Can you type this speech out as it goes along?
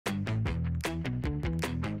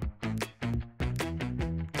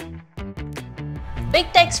Big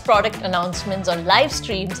tech's product announcements on live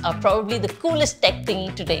streams are probably the coolest tech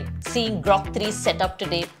thingy today. Seeing Grok 3's setup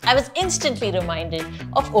today, I was instantly reminded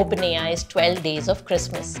of OpenAI's 12 Days of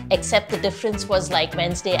Christmas. Except the difference was like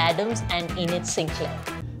Wednesday Addams and Enid Sinclair.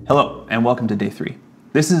 Hello, and welcome to Day 3.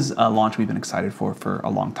 This is a launch we've been excited for a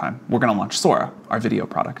long time. We're going to launch Sora, our video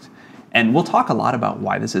product. And we'll talk a lot about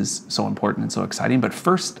why this is so important and so exciting, but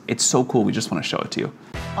first, it's so cool we just want to show it to you.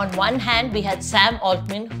 On one hand, we had Sam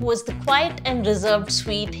Altman, who was the quiet and reserved,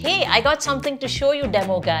 sweet, hey, I got something to show you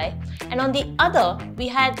demo guy. And on the other, we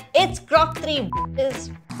had, it's Grok 3,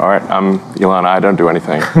 All right, I'm Elon, I don't do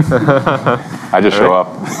anything. I just show up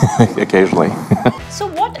occasionally. So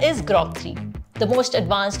what is Grok 3? The most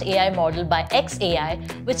advanced AI model by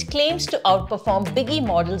xAI, which claims to outperform biggie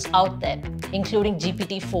models out there, including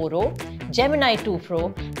GPT-40, Gemini 2 Pro,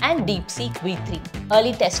 and DeepSeq V3.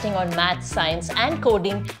 Early testing on math, science, and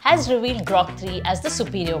coding has revealed Grok 3 as the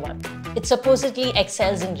superior one. It supposedly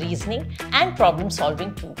excels in reasoning and problem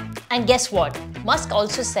solving too. And guess what? Musk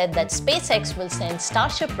also said that SpaceX will send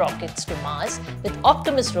Starship rockets to Mars with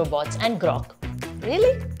Optimus robots and Grok.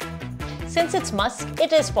 Really? Since it's Musk,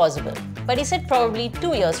 it is possible. But he said probably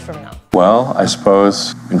 2 years from now. Well, I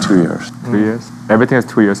suppose in 2 years. 2 years? Everything is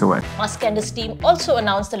 2 years away. Musk and his team also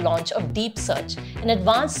announced the launch of DeepSearch, an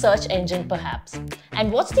advanced search engine perhaps.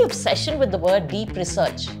 And what's the obsession with the word deep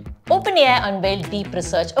research? OpenAI unveiled Deep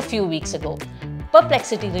Research a few weeks ago.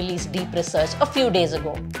 Perplexity released Deep Research a few days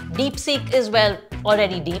ago. DeepSeek is, well,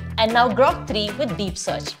 already deep, and now Grok 3 with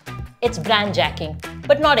DeepSearch. It's brand jacking,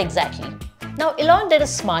 but not exactly. Now, Elon did a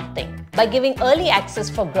smart thing by giving early access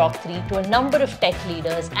for Grok 3 to a number of tech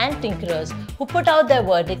leaders and tinkerers who put out their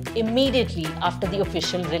verdict immediately after the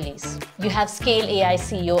official release. You have Scale AI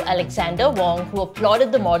CEO Alexander Wong, who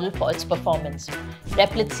applauded the model for its performance.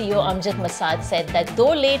 Replit CEO Amjad Masad said that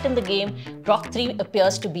though late in the game, Grok 3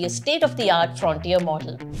 appears to be a state-of-the-art frontier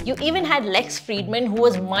model. You even had Lex Friedman, who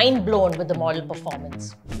was mind-blown with the model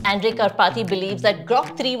performance. Andre Karpathy believes that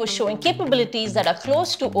Grok 3 was showing capabilities that are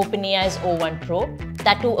close to OpenAI's O1 Pro,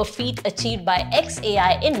 that too a feat achieved by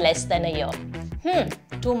xAI in less than a year.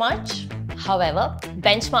 Too much? However,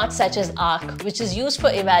 benchmarks such as ARC, which is used for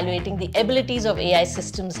evaluating the abilities of AI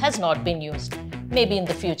systems, has not been used. Maybe in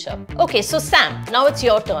the future. Okay, so Sam, now it's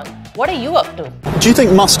your turn. What are you up to? Do you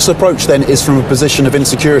think Musk's approach then is from a position of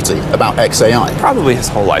insecurity about xAI? Probably his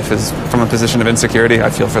whole life is from a position of insecurity. I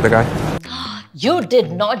feel for the guy. You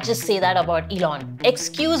did not just say that about Elon.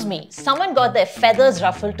 Excuse me, someone got their feathers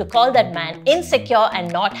ruffled to call that man insecure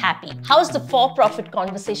and not happy. How's the for-profit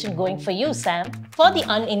conversation going for you, Sam? For the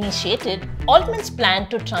uninitiated, Altman's plan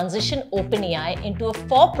to transition OpenAI into a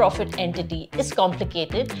for-profit entity is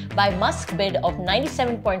complicated by Musk's bid of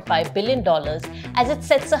 $97.5 billion as it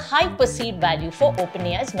sets a high perceived value for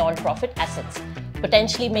OpenAI's non-profit assets,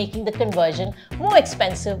 potentially making the conversion more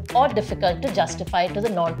expensive or difficult to justify to the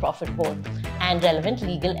non-profit board and relevant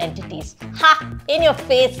legal entities. Ha! In your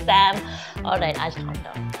face, Sam! Alright, I'll calm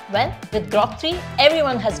down. Well, with Grok 3,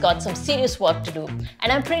 everyone has got some serious work to do,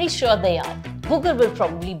 and I'm pretty sure they are. Google will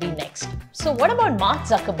probably be next. So what about Mark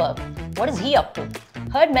Zuckerberg? What is he up to?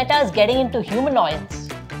 Heard Meta is getting into humanoids.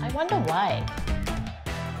 I wonder why.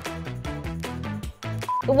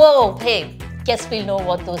 Whoa, hey! Guess we'll know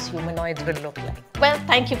what those humanoids will look like. Well,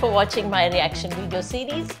 thank you for watching my reaction video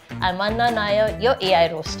series. I'm Vandana Nair, your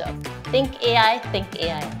AI roaster. Think AI, think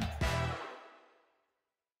AI.